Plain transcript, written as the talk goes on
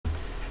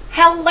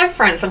Hello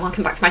friends and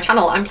welcome back to my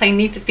channel. I'm playing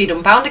Need for Speed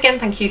Unbound again.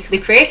 Thank you to the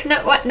Creator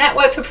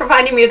Network for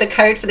providing me with the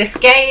code for this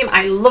game.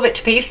 I love it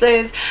to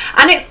pieces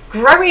and it's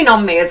growing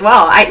on me as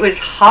well. It was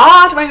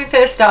hard when we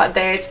first started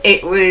this.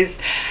 It was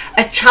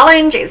a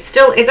challenge. It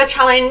still is a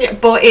challenge,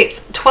 but it's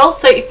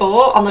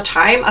 12:34 on the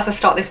time as I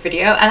start this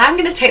video, and I'm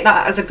going to take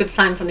that as a good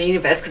sign from the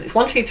universe because it's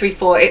 1, 2, 3,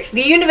 4. It's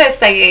the universe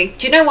saying,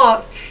 do you know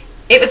what?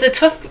 It was a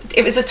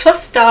tough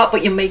start,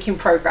 but you're making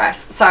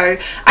progress. So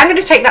I'm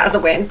going to take that as a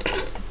win.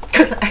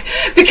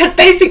 Because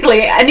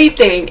basically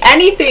anything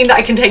that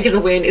I can take as a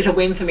win is a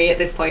win for me at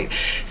this point.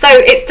 So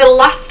it's the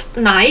last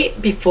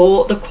night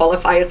before the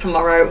qualifier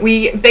tomorrow.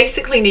 We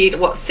basically need,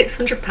 what,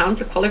 £600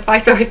 to qualify.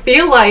 So I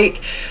feel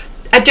like,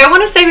 I don't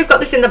want to say we've got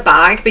this in the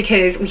bag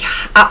because we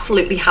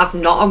absolutely have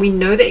not, and we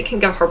know that it can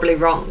go horribly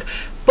wrong.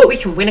 But we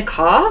can win a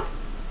car,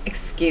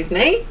 excuse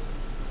me.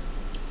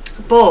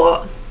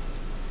 But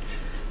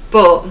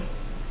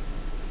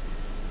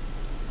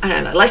I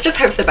don't know, let's just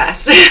hope for the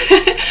best.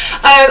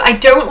 I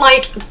don't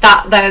like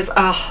that there's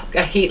a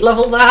heat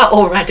level there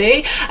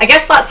already. I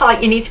guess that's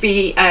like you need to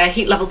be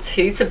heat level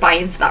 2 to buy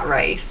into that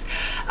race.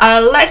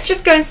 Let's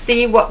just go and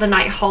see what the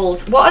night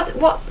holds.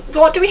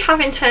 What do we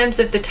have in terms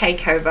of the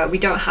takeover? We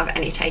don't have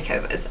any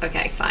takeovers.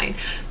 Okay, fine.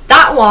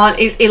 That one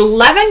is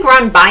 11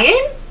 grand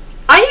buy-in.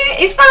 Am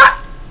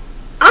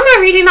I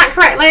reading that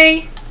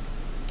correctly?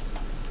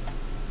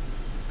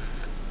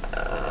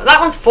 That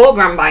one's 4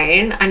 grand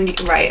buy-in, and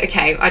right,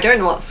 okay, I don't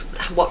know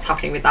what's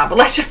happening with that, but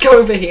let's just go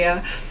over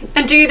here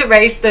and do the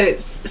race that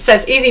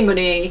says easy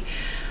money,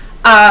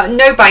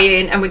 no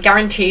buy-in, and we're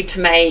guaranteed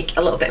to make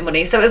a little bit of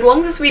money. So as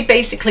long as we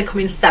basically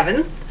come in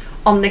 7th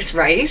on this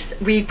race,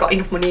 we've got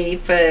enough money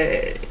for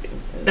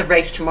the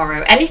race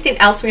tomorrow. Anything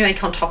else we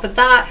make on top of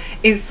that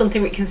is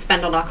something we can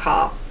spend on our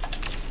car.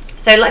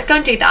 So let's go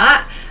and do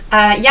that.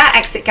 Yeah,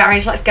 exit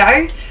garage, let's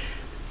go.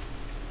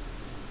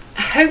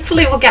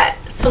 Hopefully we'll get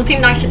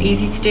something nice and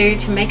easy to do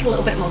to make a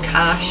little bit more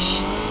cash.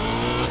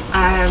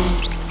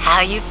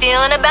 How you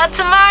feeling about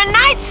tomorrow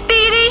night,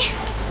 Speedy?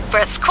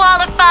 First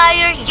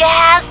qualifier,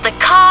 yes, the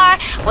car.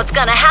 What's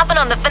gonna happen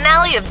on the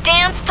finale of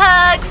Dance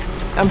Pugs?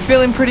 I'm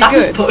feeling pretty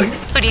good.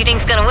 Pugs. Who do you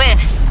think's gonna win?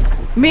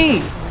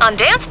 Me. On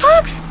Dance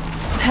Pugs?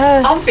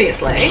 Tess.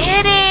 Obviously.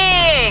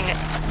 Kidding.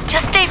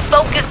 Just stay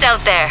focused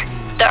out there.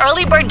 The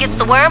early bird gets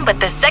the worm, but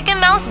the second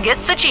mouse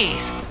gets the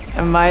cheese.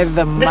 Am I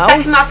the mouse? The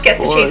second mouse gets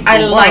the cheese. I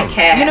like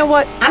it. You know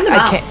what? I'm the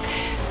mouse.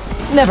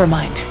 Never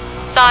mind.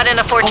 Saw it in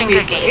a fortune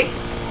Obviously.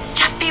 cookie.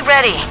 Just be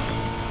ready.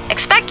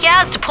 Expect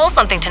Yaz to pull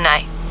something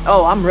tonight.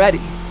 Oh, I'm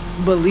ready.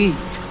 Believe.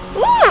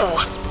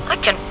 Ooh, I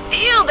can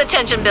feel the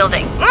tension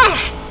building.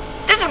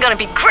 This is gonna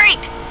be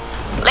great.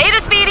 Later,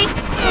 Speedy.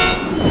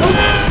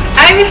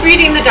 I was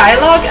reading the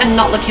dialogue and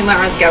not looking where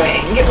I was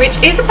going, which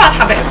is a bad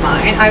habit of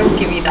mine. I will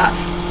give you that.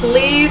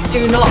 Please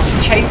do not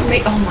chase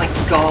me. Oh my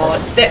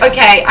god.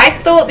 Okay, I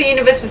thought the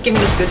universe was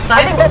giving us good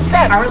signs, but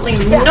apparently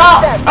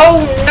not.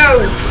 Oh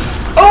no.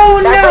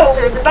 Oh no.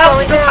 Bad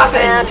stuff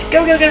happened.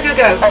 Go, go, go, go,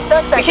 go.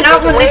 We can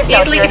outrun this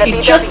easily if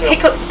you just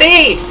pick up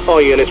speed.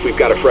 All units, we've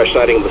got a fresh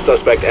sighting of the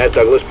suspect at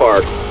Douglas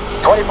Park.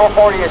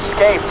 2440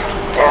 escaped.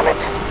 Damn it.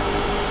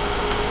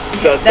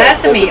 There's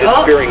the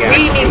meet-up.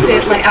 We need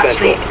to like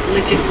actually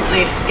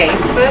legitimately escape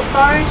first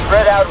though.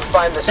 Spread out and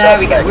find the There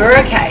we suspect. go. We're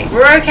okay.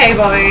 We're okay,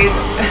 boys.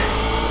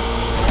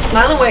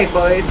 Smile and wave,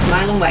 boys.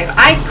 Smile and wave.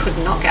 I could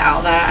not get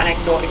out there, and I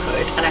thought I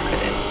could, and I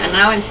couldn't, and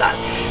now I'm sad.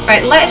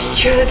 Right, let's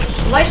just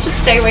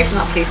stay away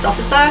from that police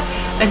officer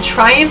and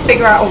try and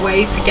figure out a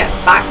way to get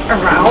back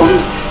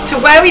around to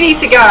where we need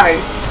to go,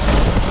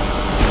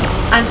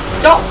 and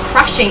stop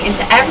crashing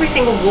into every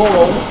single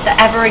wall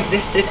that ever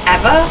existed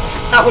ever.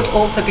 That would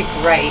also be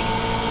great.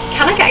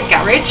 Can I get a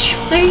garage,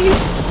 please?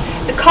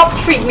 The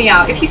cops freak me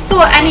out. If you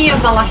saw any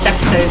of my last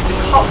episodes, the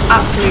cops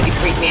absolutely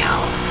freak me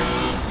out.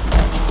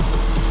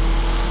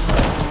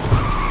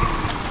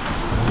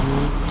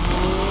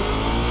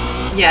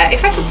 Yeah,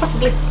 if I could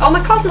possibly... Oh,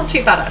 my car's not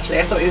too bad, actually.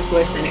 I thought it was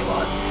worse than it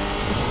was.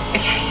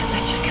 Okay,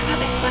 let's just go out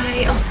this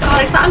way. Oh,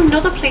 God, is that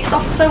another police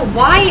officer?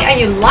 Why are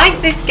you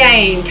like this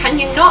game? Can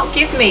you not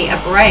give me a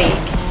break?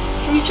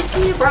 Can you just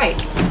give me a break?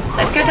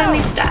 Let's go down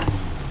these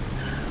steps.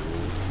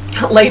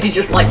 That lady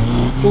just, like,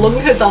 flung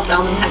herself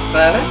down them head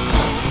first.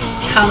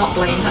 Cannot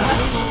blame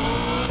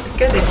her. Let's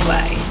go this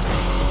way.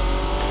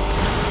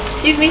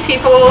 Excuse me,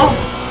 people.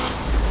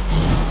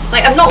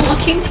 Like, I'm not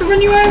looking to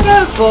run you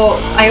over, but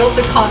I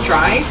also can't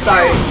drive, so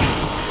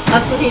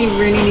that's something you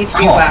really need to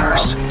be aware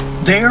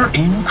of. They're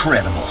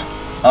incredible.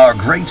 Our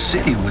great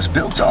city was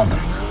built on them.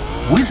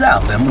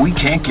 Without them, we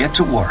can't get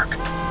to work,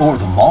 or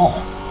the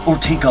mall, or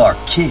take our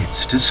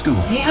kids to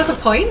school. He has a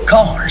point.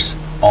 Cars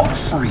are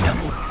freedom.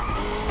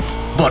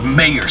 But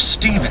Mayor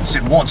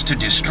Stevenson wants to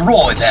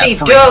destroy that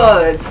freedom. She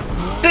does.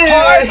 Boo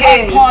Cars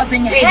are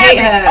causing We hate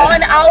her. havoc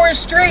on our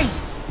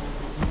streets.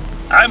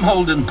 I'm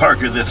Holden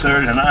Parker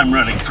III, and I'm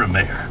running for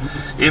mayor.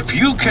 If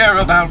you care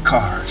about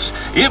cars,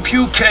 if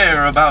you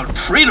care about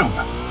freedom,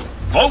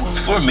 vote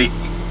for me.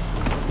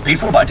 Paid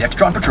for by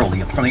Dextron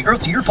Petroleum. From the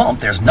earth to your pump,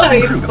 there's That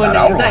nothing is crude about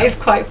funny. our That oil. is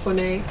quite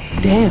funny.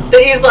 Damn.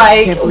 That he's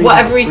like, Can't believe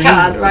whatever how he green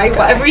can, this right? guy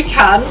Whatever he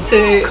can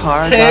to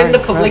Cars turn are the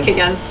public incredible.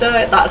 against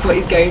her, that's what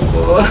he's going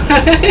for.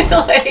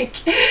 Like,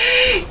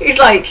 he's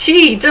like,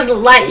 she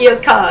doesn't like your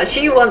car.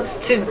 She wants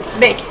to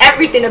make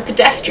everything a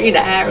pedestrian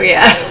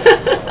area.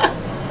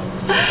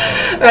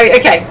 Right,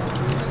 okay.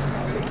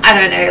 I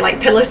don't know,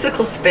 like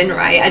political spin,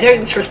 right? I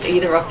don't trust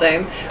either of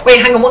them. Wait,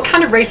 hang on, what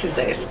kind of race is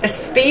this? A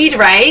speed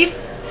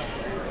race?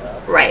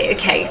 Right,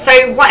 okay,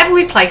 so whatever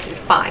we place is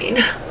fine.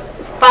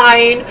 It's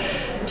fine.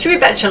 Should we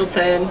bet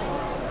Chilton?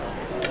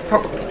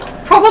 Probably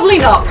not. Probably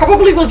not.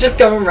 Probably we'll just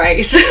go and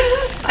race.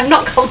 I'm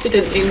not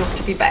confident enough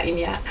to be betting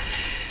yet.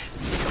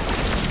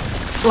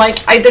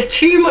 Like, there's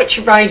too much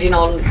riding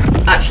on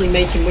actually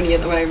making money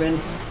at the moment.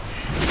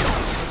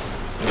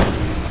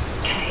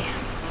 Okay,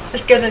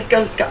 let's go, let's go,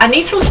 let's go. I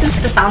need to listen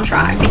to the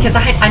soundtrack because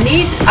I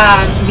need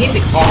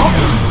music off.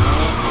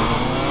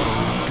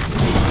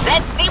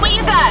 Let's see what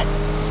you got.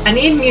 I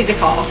need music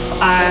off.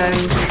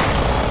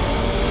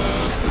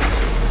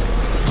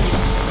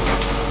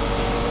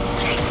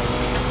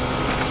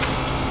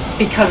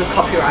 Because of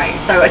copyright,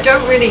 so I've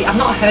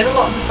not heard a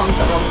lot of the songs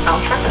that are on the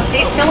soundtrack.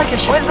 I feel like I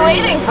should Was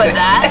really waiting listen for to it.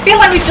 that. I feel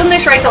like we've done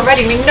this race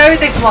already. We know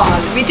this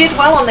one. We did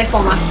well on this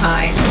one last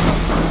time.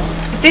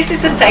 If this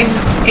is the same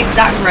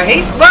exact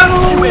race,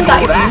 whoa,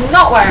 that is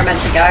not where I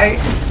meant to go.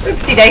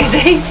 Oopsie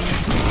daisy.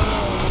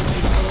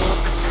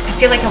 I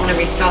feel like I want to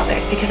restart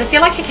this because I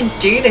feel like I can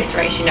do this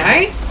race, you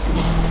know?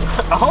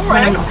 All When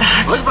right. I'm not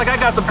bad. Looks like I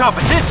got some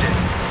competition.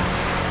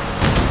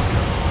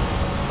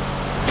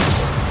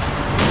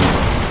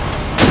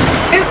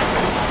 Oops,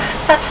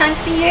 sad times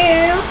for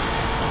you.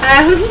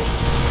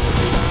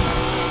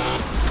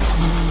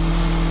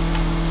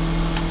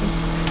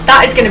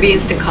 That is going to be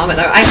instant karma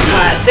though, I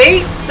swear.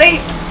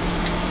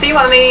 See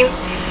what I mean?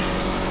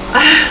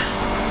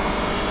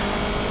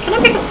 Can I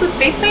pick up some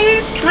speed,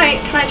 please? Can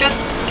I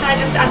just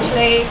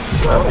actually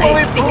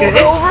like, be good?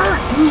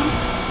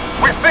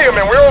 We see him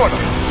and we're on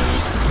him.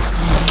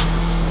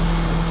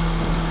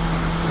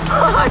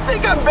 I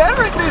think I'm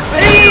better at this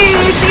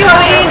Ooh, see what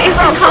I mean?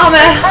 Instant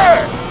karma.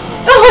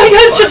 Oh my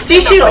god,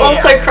 Justicia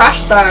also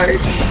crashed though.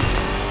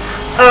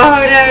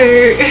 Oh no.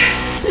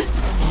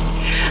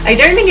 I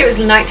don't think it was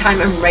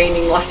nighttime and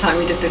raining last time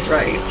we did this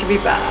race, to be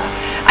fair.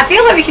 I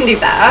feel like we can do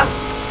better.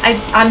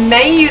 I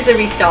may use a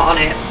restart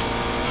on it.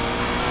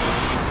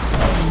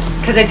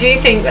 Because I do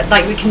think that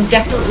like we can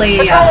definitely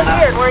Patrol is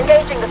here and we're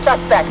engaging the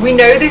suspect. we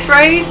know this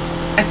race.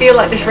 I feel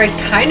like this race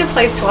kind of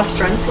plays to our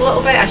strengths a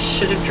little bit. I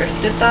should have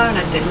drifted though and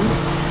I didn't.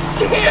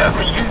 Damn,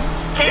 you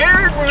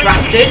scared me.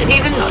 Drafted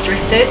even, not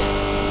drifted.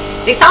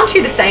 They sound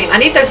two the same. I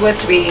need those words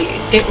to be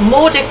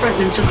more different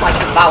than just like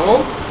a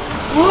vowel.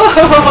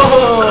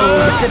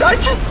 Whoa! Did I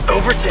just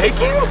overtake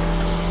you?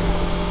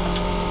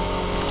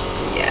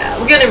 Yeah,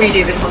 we're gonna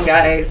redo this one,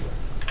 guys.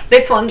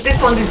 This one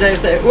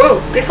deserves a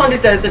this one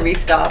deserves a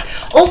restart.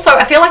 Also,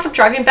 I feel like I'm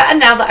driving better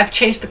now that I've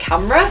changed the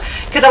camera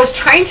because I was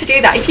trying to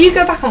do that. If you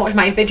go back and watch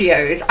my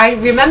videos, I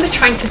remember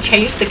trying to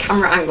change the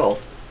camera angle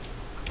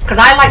because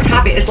I like to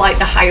have it as like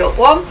the high up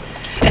one,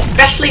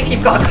 especially if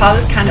you've got a car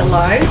that's kind of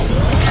low.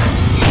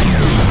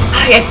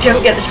 I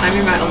don't get the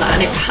timing right on that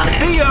and it panics.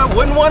 See ya,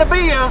 wouldn't want to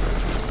be ya.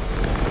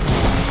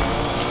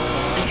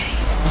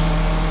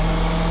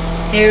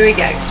 Here we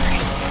go.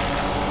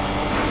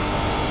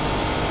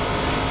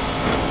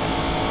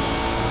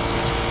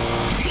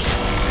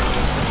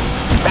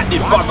 That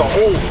didn't bug a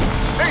hole.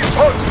 These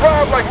punks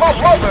drive like my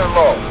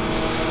mother-in-law.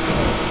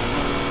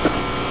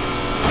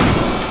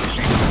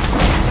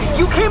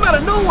 You came out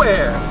of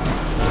nowhere.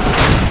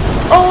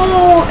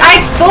 Oh, I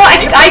thought I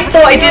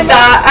did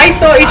that. I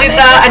thought he did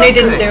that and I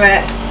didn't do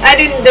it. I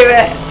didn't do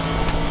it.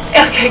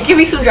 Okay, give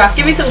me some draft.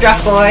 Give me some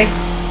draft, boy.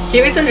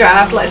 Give me some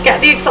draft. Let's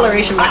get the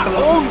acceleration back I up.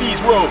 own these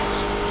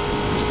roads.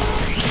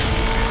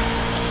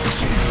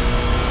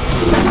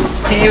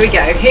 Here we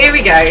go. Here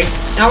we go.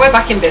 Now we're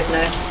back in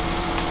business.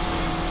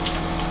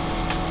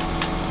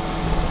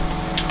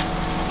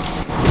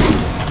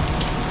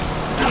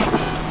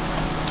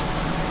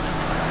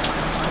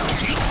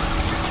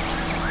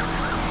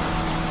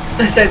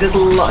 So there's a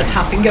lot of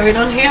tapping going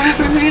on here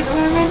for me at the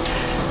moment.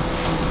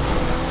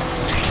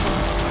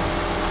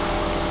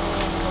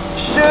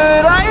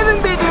 Should I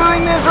even be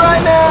doing this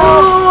right now?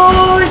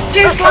 Oh, it's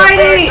too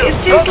slidey. It's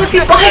too slippy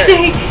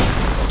slidey.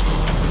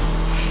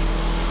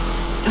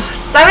 Oh,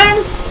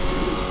 7.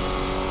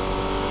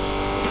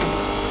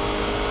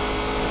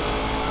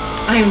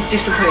 I am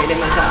disappointed in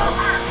myself.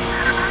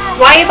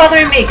 Why are you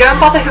bothering me? Go and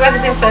bother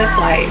whoever's in first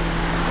place.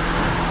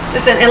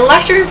 Listen,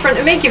 unless you're in front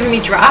of me giving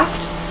me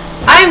draft,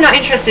 I am not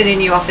interested in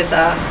you,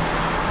 officer.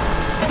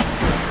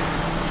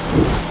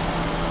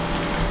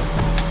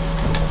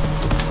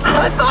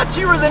 I thought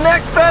you were the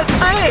next best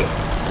thing.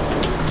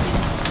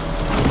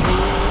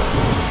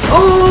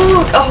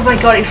 Oh my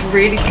god, it's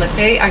really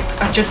slippy. I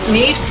just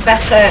need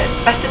better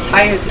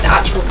tyres with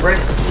actual grip.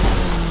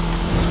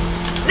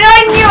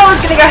 I knew I was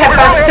going to go head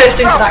first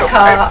into that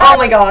car. Oh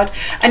my god.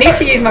 I need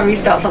to use my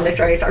restarts on this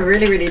race. I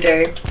really, really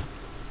do.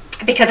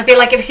 because I feel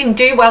like if I can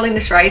do well in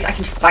this race, I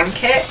can just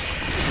bank it.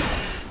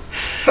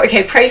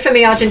 Okay, pray for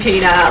me,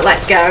 Argentina.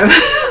 Let's go.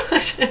 I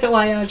don't know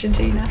why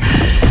Argentina.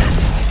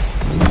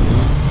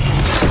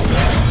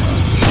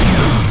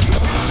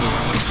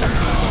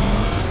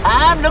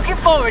 I'm looking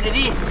forward to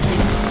this.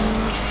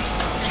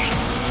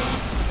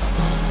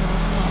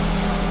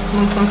 Come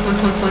on, come on, come on,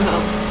 come on, come on, come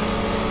on.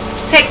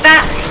 Take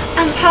that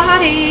and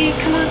party.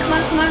 Come on, come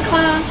on, come on,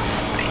 come on.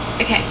 Right,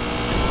 okay.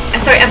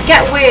 Sorry, I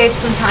get weird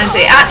sometimes.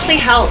 It actually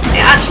helps.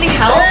 It actually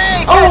helps.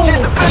 Hey, Oh, get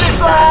to the finish she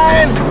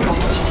line. says. Oh,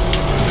 gosh.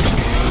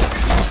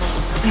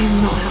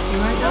 I'm not happy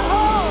right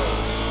now.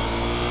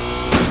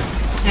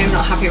 I'm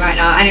not happy right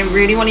now. And I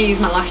really want to use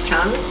my last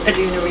chance at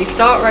doing a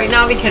restart right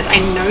now because I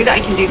know that I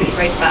can do this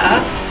race better.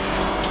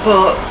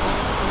 But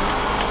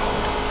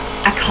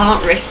I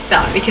can't risk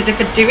that because if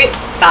I do it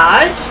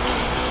bad...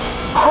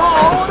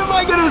 Oh, what am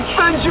I gonna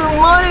spend your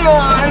money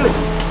on?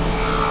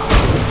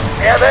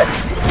 Damn it!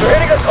 You're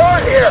hitting us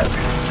hard here!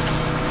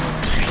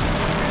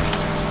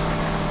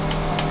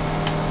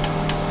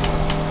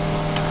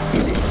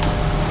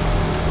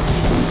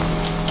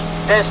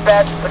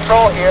 Dispatch,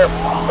 patrol here.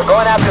 We're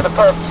going after the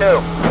perp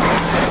too.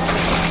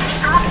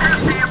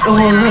 Oh,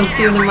 a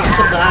few of them wrapped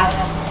up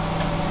there.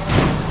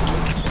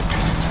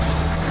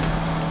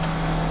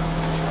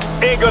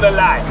 Ain't gonna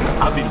lie,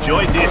 I've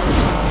enjoyed this.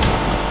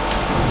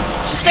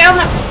 Just stay on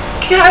that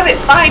curve,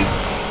 it's fine.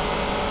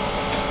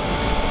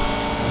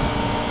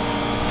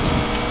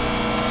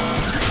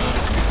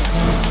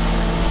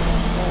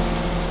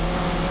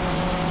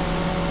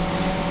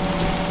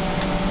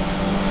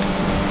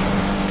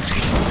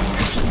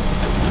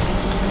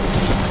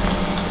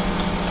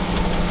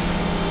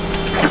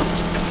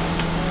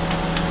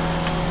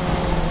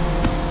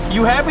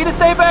 You happy to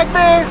stay back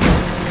there?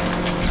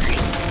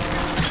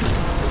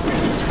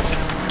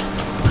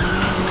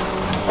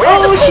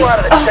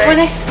 Oh, when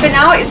I spin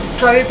out, it's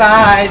so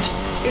bad.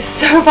 It's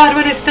so bad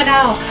when I spin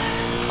out.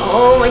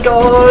 Oh my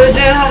god.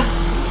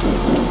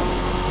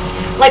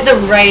 Like the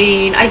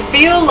rain. I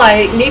feel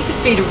like Need for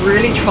Speed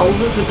really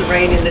trolls us with the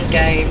rain in this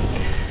game.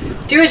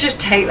 Do I just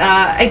take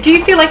that? I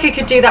do feel like I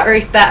could do that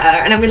race better,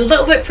 and I'm a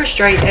little bit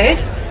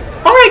frustrated.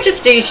 Alright,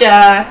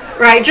 Justicia.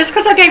 Right, just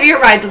because I gave you a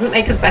ride doesn't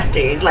make us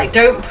besties. Like,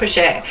 don't push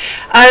it.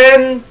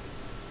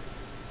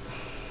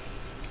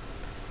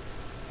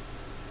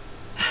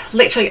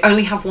 Literally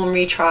only have one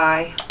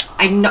retry.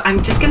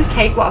 I'm just going to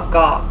take what I've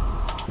got.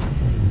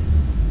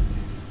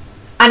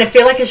 And I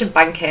feel like I should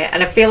bank it.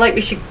 And I feel like we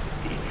should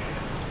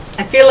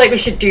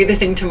do the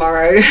thing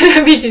tomorrow.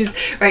 Because,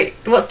 right,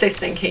 what's this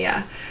thing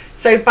here?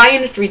 So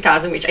buy-in is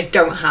 3,000, which I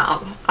don't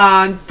have.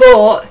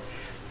 But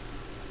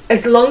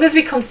as long as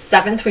we come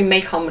 7th, we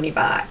make our money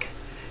back.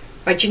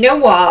 Right, do you know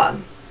what?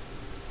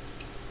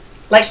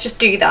 Let's just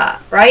do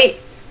that, right?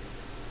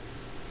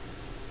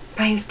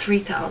 Buy-in's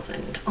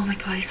 3,000. Oh my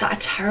god, is that a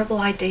terrible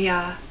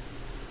idea?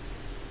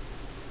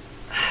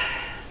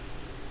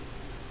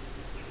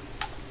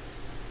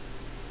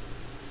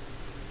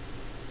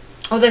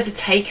 Oh, there's a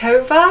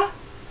takeover?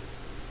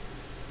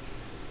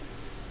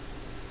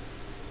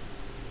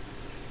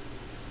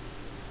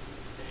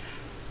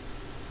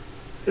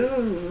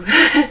 Ooh.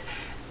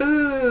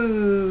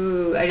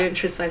 Ooh, I don't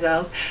trust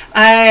myself.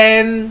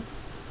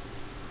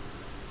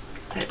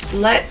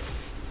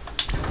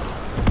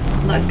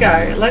 Let's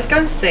go. Let's go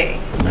and see.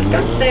 Let's go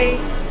and see.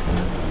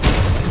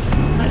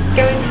 Let's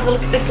go and have a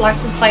look at this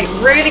license plate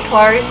really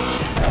close.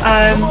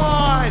 Come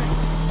on!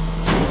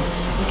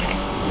 Okay.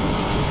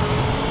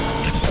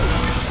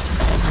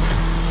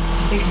 There's a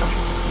police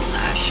officer in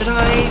there. Should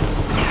I?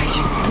 Yeah, I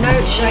should. No,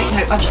 should I?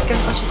 No, I'll just go.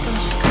 I'll just go.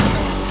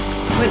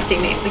 You won't see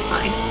me. It'll be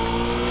fine.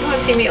 You won't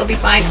see me. It'll be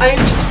fine. I'm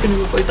just going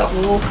to avoid that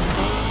wall.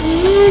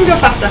 Go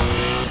faster.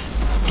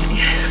 Okay.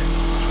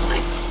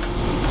 Fine.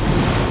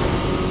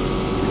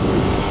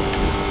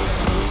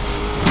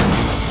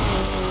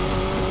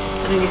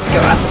 I need to go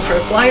as the pro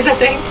flies, I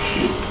think.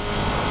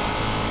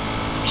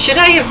 Should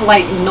I have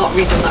like not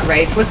redone that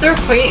race? Was there a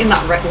point in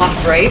that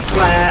last race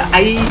where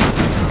I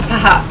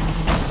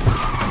perhaps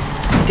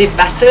did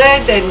better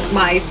than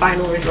my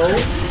final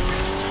result?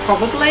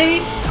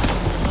 Probably.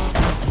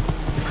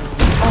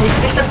 Oh, is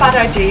this a bad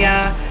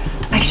idea?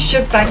 I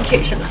should bank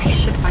it, shouldn't I? I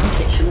should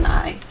bank it, shouldn't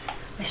I?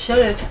 I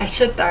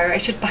should though, I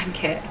should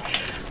bank it.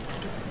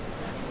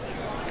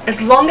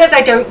 As long as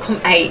I don't come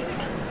 8th.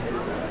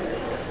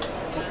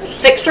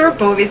 6 or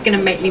above is going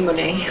to make me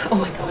money. Oh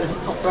my god,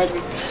 I'm not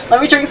ready.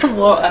 Let me drink some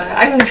water.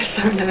 I'm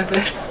so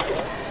nervous.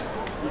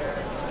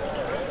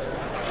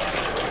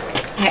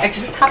 Okay, I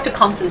just have to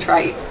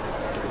concentrate.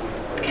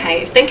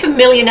 Okay, think of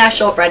Millionaire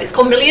Shortbread. It's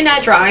called Millionaire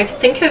Drive.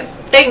 Think,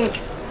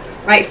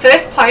 right,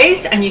 first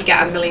place and you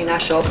get a Millionaire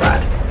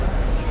Shortbread.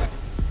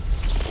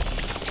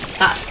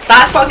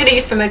 That's what I'm going to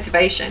use for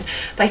motivation.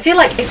 But I feel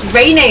like it's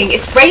raining.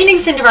 It's raining,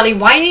 Cinderella.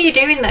 Why are you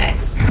doing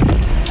this?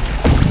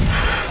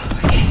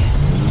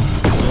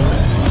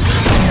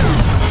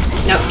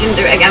 Nope, didn't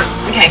do it again.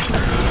 Okay.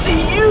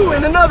 See you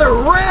in another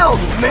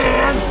round,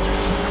 man!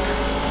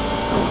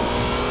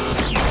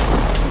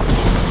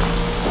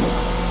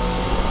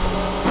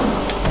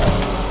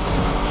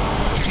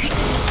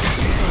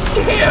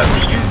 Damn,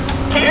 you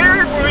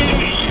scared me!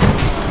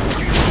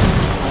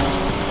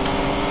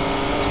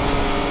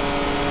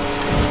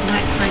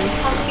 Nighttime, you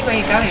can't see where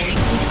you're going. You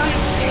can't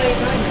even see where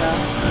you're going, girl.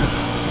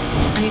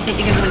 And you think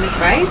you're gonna win this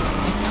race?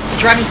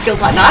 Driving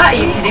skills like that?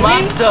 Are you kidding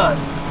me?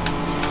 Dust.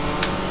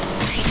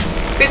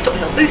 Boost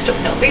uphill, boost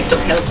uphill, boost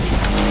uphill.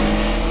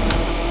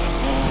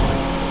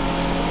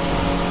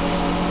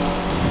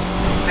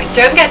 Right,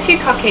 don't get too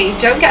cocky,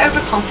 don't get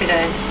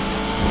overconfident.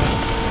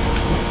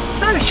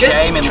 No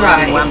Just shame in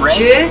drive, losing one race.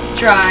 just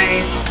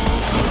drive.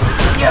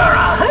 You're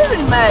a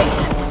hoon, mate.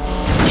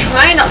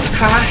 Try not to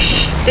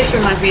crash. This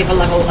reminds me of a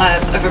level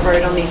of a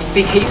road on Need for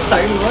Speed Heat so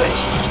much.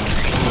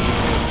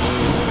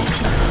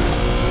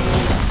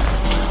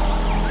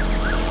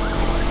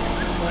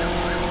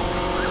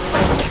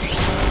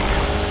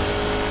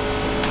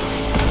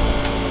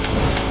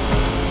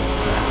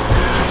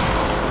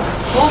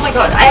 Oh my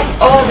god,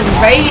 the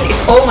rain is,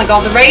 oh my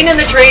god, the rain and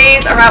the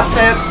trees are out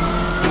to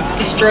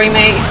destroy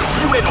me.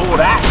 You win all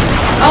that.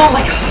 Oh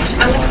my gosh,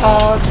 and the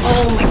cars,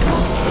 oh my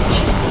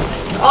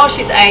god.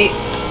 She's 8.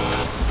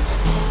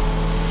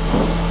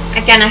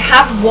 Again, I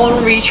have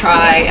one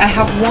retry. I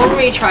have one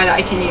retry that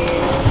I can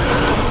use.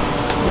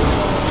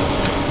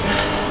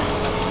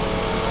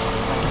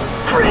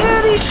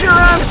 Pretty sure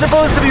I'm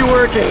supposed to be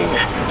working.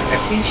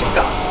 Everything she's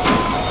got.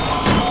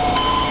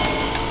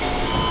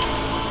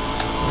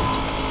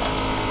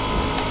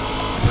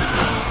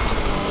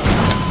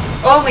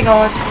 Oh my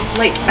god,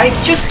 like,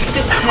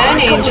 the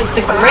turning, just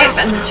the grip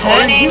and the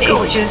turning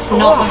is just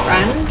not my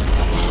friend.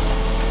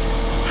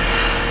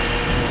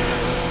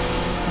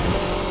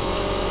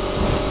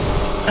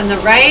 And the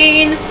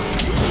rain.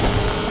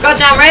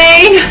 Goddamn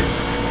rain!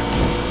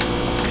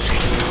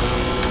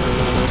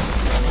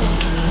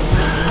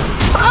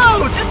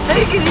 Oh, just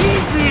take it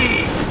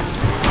easy.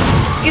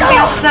 Excuse me,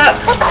 officer.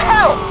 What the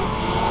hell?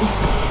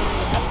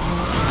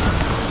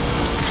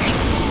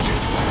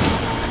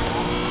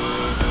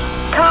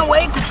 Can't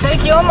wait to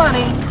take your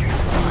money.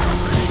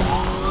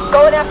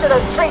 Going after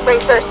those street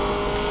racers.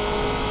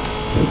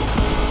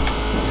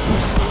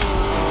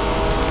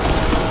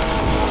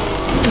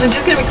 I'm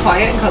just gonna be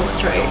quiet and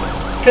concentrate.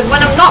 Because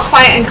when I'm not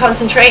quiet and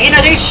concentrating,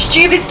 I do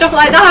stupid stuff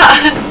like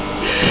that.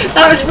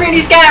 That was really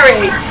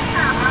scary.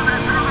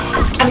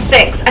 I'm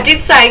 6. I did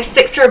say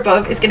 6 or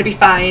above is gonna be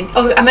fine.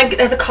 Oh, I meant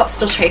the cop's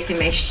still chasing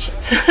me.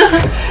 Shit.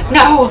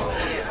 No.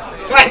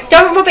 Right,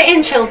 don't rub it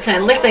in,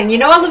 Chilton. Listen, you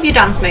know I love your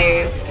dance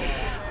moves.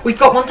 We've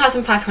got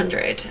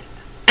 1,500.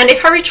 And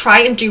if I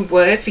retry and do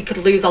worse, we could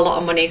lose a lot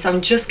of money. So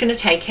I'm just gonna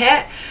take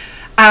it.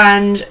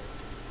 And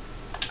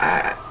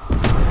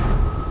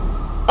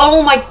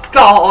oh my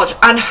god,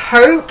 and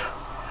hope,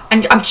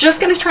 and I'm just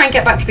going to try and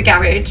get back to the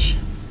garage.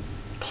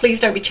 Please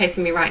don't be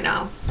chasing me right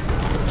now.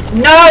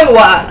 No,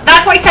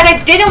 that's what I said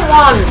I didn't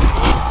want.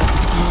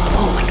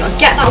 Oh my god,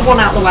 get that one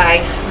out of the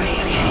way. Right,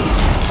 okay.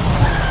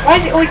 Why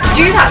does it always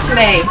do that to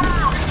me?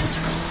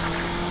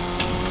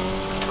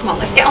 Come on,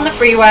 let's get on the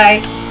freeway.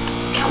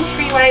 Let's get on the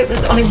freeway.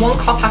 There's only one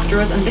cop after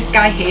us, and this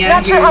guy here.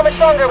 Not sure how much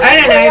longer we I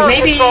don't know, on,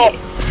 maybe. Patrol.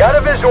 Got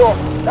a visual.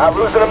 Not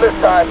losing him this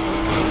time.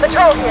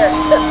 Patrol here.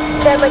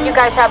 Can't let you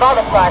guys have all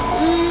the fun.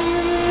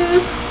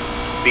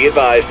 Be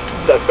advised,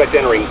 suspect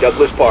entering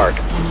Douglas Park.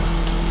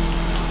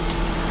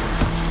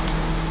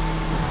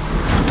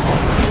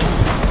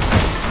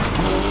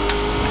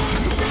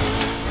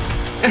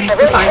 Okay,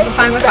 we're fine,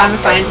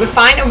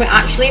 and we're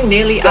actually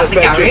nearly at the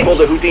Suspect just garage.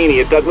 pulled a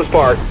Houdini at Douglas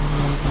Park.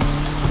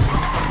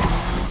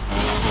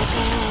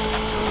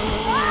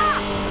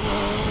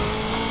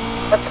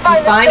 Let's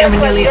find Fine, this and we're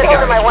chance nearly to at the get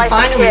over my garage. wife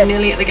Fine, and and we're kids.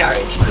 nearly at the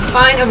garage.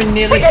 Fine, and we're We're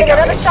nearly at getting the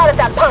another garage. shot at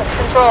that punk.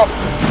 Control.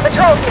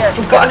 Patrol here.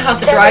 Forgotten how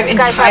to Can't drive let you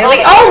guys have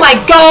entirely. all Oh the my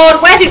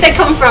god, where did they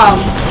come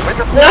from?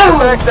 No,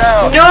 I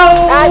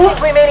no, think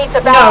we may need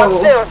to bow out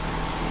No. soon.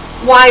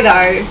 why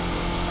though?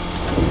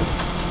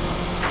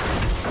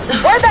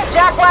 Where'd that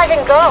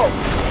jackwagon go?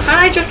 Can't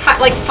I just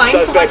like find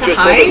somewhere Suspect to just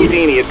pulled a hide?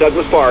 Houdini at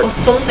Douglas Park. Or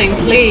something,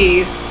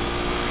 please.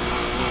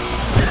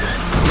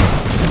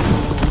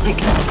 Like,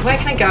 where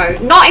can I go?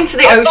 Not into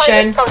the I'll find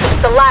ocean. this post.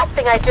 It's the last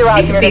thing I do out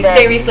Need for here Speed, today.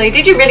 seriously,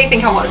 did you really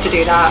think I wanted to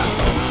do that?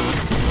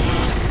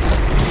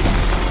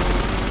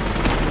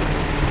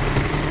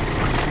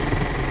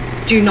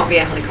 Do not be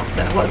a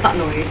helicopter. What's that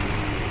noise?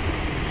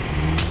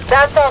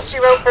 That's all she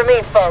wrote for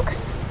me,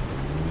 folks.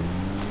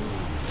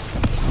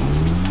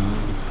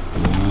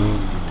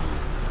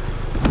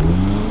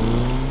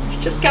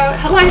 Just go,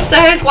 hello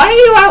sirs, why are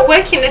you out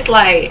working this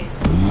late?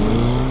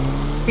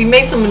 We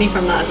made some money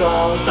from that as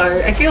well, so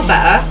I feel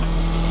better.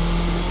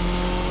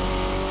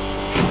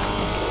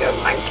 Just gonna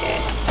go bank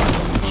it.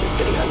 Just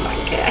gonna go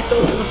bank it. I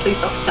thought there was a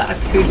police officer, I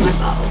pooed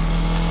myself.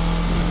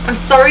 I'm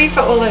sorry for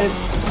all the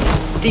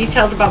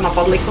details about my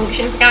bodily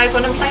functions, guys,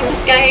 when I'm playing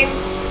this game.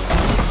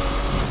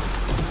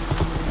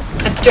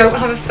 I don't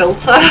have a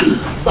filter,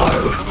 so...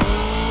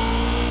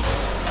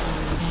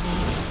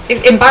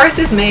 It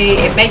embarrasses me,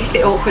 it makes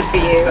it awkward for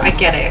you, I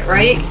get it,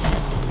 right?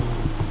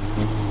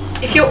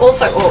 If you're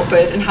also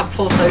awkward and have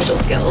poor social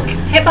skills,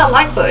 hit that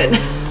like button.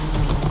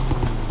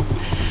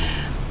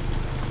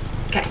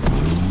 Okay.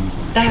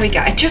 There we go.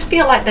 I just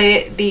feel like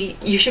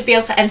you should be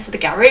able to enter the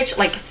garage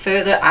like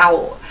further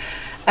out.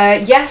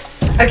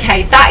 Yes.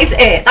 Okay, that is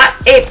it. That's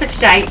it for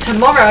today.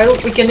 Tomorrow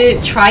we're gonna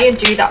try and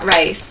do that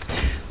race.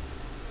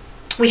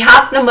 We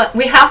have the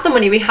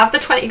money. We have the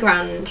 20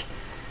 grand.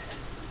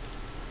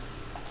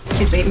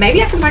 Excuse me.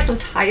 Maybe I can buy some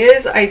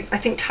tires. I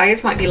think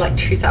tires might be like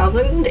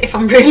 2,000 if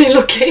I'm really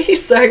lucky.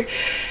 So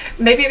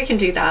maybe we can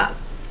do that.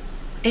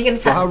 Are you gonna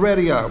tell? So how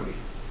ready are we?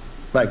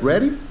 Like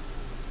ready?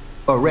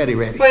 Or ready?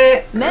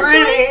 We're Mentally,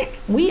 ready.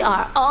 we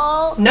are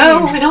all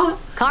No, in. we're not.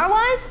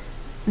 Car-wise,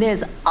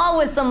 there's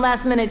always some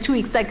last-minute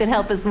tweaks that could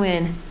help us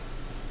win.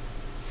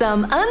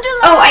 Some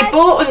underlights. Oh, I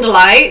bought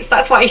underlights.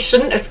 That's what I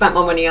shouldn't have spent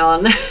my money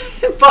on.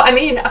 But I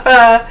mean,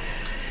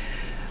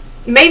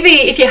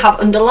 maybe if you have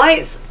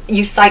underlights,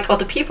 you psych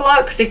other people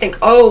out because they think,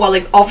 oh, well,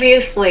 they've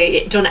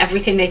obviously done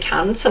everything they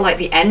can to like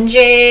the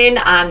engine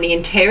and the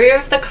interior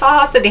of the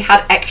car, so they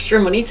had extra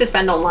money to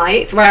spend on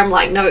lights, where I'm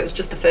like, no, it was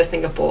just the first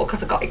thing I bought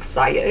because I got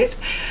excited.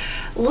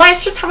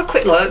 Let's just have a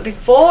quick look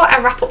before I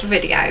wrap up the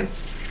video.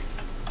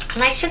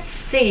 Let's just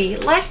see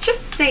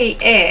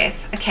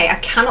if, okay, I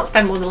cannot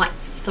spend more than like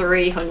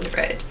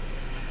 300.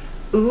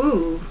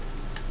 Ooh.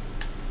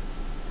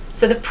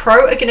 So the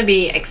Pro are going to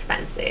be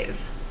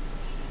expensive.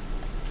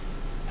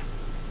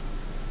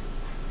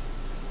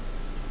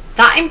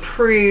 That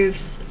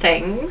improves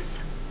things.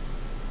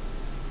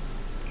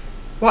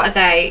 What are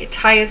they?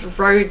 Tires,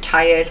 road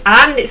tires,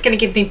 and it's going to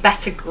give me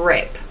better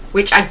grip,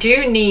 which I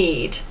do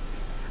need.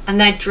 And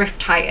they're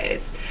drift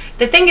tires.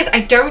 The thing is,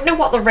 I don't know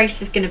what the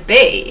race is going to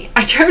be.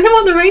 I don't know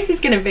what the race is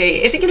going to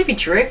be. Is it going to be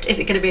drift? Is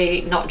it going to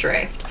be not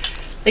drift?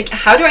 Like,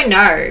 how do I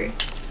know?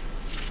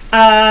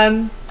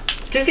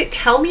 Does it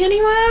tell me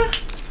anywhere?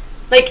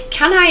 Like,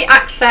 can I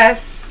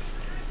access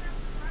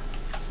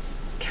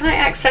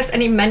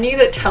any menu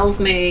that tells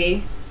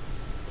me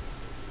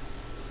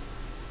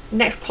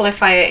next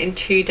qualifier in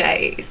 2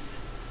 days?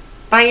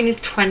 Buy-in is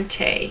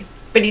 20,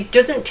 but it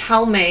doesn't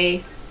tell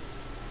me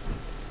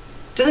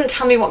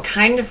what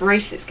kind of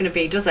race it's going to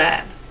be, does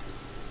it?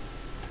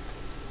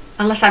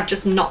 Unless I've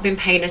just not been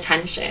paying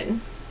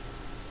attention.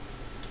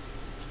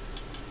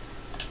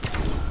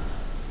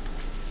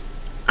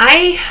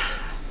 I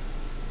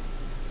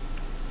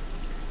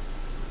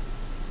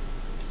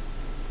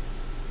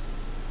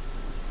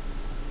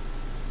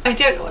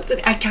don't know what to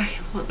do. I don't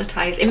want the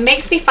tires. It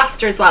makes me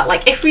faster as well.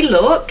 Like if we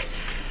look,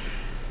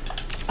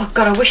 oh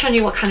god, I wish I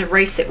knew what kind of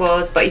race it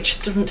was, but it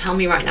just doesn't tell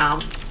me right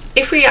now.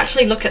 If we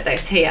actually look at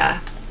this here,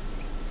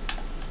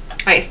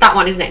 right, it's that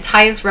one, isn't it?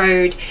 Tires,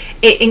 road.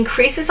 It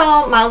increases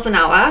our miles an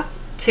hour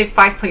to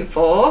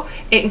 5.4.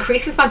 It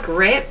increases my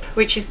grip,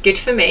 which is good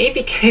for me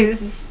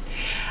because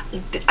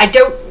I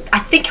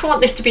think I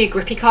want this to be a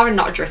grippy car and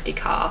not a drifty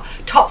car.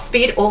 Top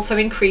speed also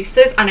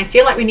increases, and I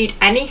feel like we need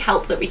any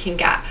help that we can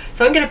get.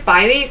 So I'm going to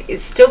buy these.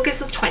 It still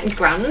gives us 20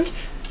 grand.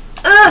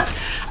 Ugh.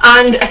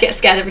 And I get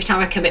scared every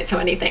time I commit to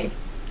anything.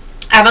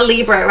 I'm a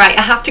Libra, right?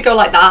 I have to go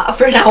like that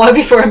for an hour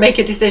before I make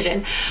a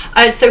decision.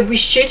 So we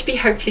should be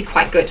hopefully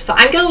quite good. So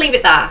I'm going to leave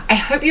it there. I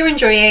hope you're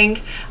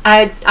enjoying.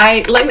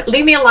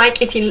 Leave me a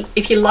like if you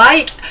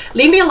like.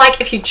 Leave me a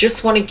like if you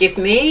just want to give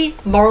me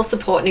moral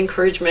support and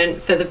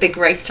encouragement for the big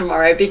race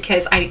tomorrow,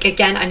 because I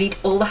need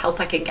all the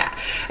help I can get.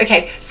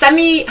 Okay, send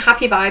me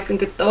happy vibes and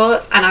good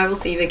thoughts, and I will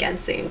see you again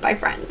soon. Bye,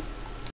 friends.